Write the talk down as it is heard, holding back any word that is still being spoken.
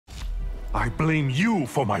I blame you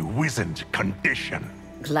for my wizened condition.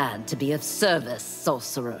 Glad to be of service,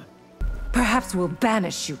 sorcerer. Perhaps we'll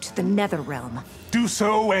banish you to the Netherrealm. Do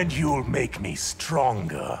so and you'll make me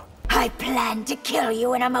stronger. I plan to kill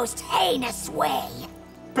you in a most heinous way.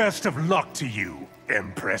 Best of luck to you,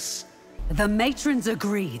 Empress. The matrons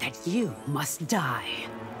agree that you must die.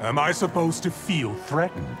 Am I supposed to feel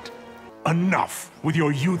threatened? Enough with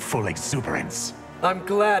your youthful exuberance. I'm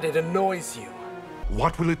glad it annoys you.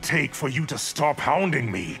 What will it take for you to stop hounding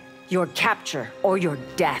me? Your capture or your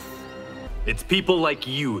death. It's people like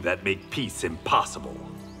you that make peace impossible.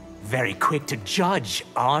 Very quick to judge,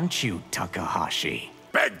 aren't you, Takahashi?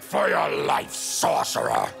 Beg for your life,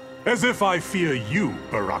 sorcerer! As if I fear you,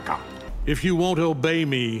 Baraka. If you won't obey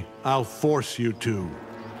me, I'll force you to.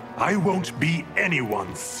 I won't be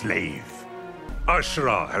anyone's slave.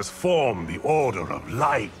 Ashura has formed the Order of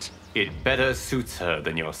Light. It better suits her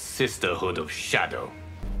than your Sisterhood of Shadow.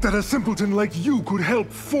 That a simpleton like you could help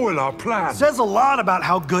foil our plan. Says a lot about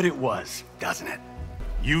how good it was, doesn't it?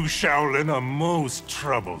 You Shaolin are most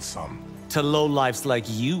troublesome. To lowlifes like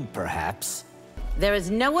you, perhaps. There is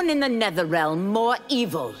no one in the Netherrealm more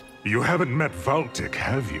evil. You haven't met Valtic,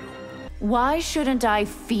 have you? Why shouldn't I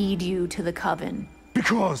feed you to the Coven?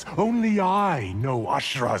 Because only I know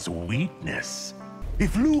Ashura's weakness.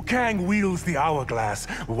 If Liu Kang wields the hourglass,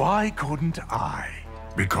 why couldn't I?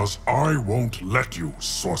 Because I won't let you,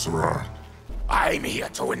 sorcerer. I'm here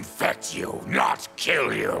to infect you, not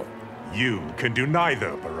kill you. You can do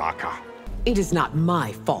neither, Baraka. It is not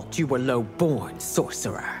my fault you were low-born,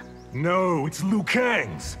 sorcerer. No, it's Liu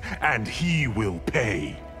Kang's, and he will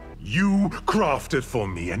pay. You crafted for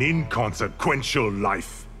me an inconsequential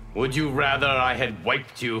life. Would you rather I had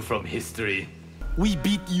wiped you from history? We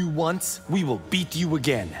beat you once, we will beat you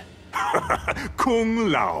again. Kung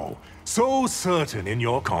Lao, so certain in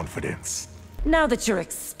your confidence. Now that you're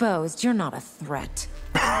exposed, you're not a threat.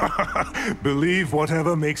 Believe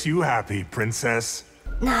whatever makes you happy, Princess.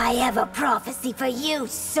 I have a prophecy for you,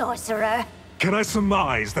 sorcerer. Can I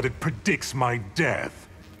surmise that it predicts my death?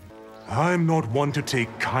 I'm not one to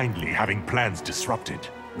take kindly having plans disrupted.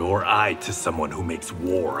 Nor I to someone who makes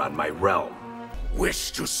war on my realm.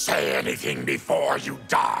 Wish to say anything before you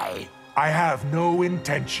die? I have no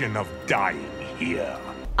intention of dying here.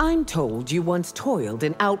 I'm told you once toiled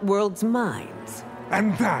in Outworld's mines.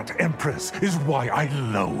 And that, Empress, is why I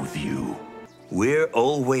loathe you. We're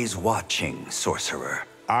always watching, sorcerer.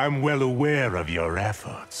 I'm well aware of your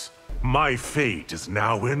efforts. My fate is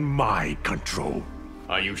now in my control.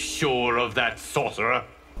 Are you sure of that, sorcerer?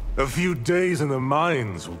 A few days in the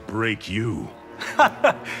mines will break you.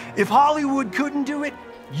 If Hollywood couldn't do it,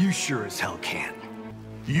 you sure as hell can.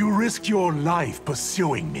 You risked your life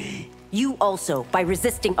pursuing me. You also, by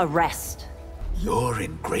resisting arrest. You're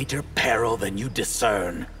in greater peril than you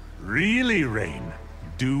discern. Really, Rain?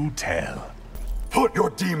 Do tell. Put your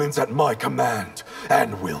demons at my command,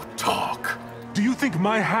 and we'll talk. Do you think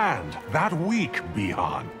my hand that weak,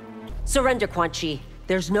 Bihan? Surrender, Quan Chi.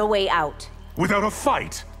 There's no way out. Without a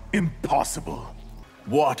fight? Impossible.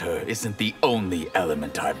 Water isn't the only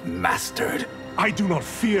element I've mastered. I do not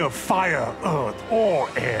fear fire, earth, or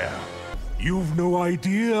air. You've no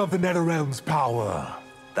idea of the Netherrealm's power.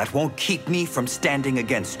 That won't keep me from standing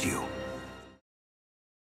against you.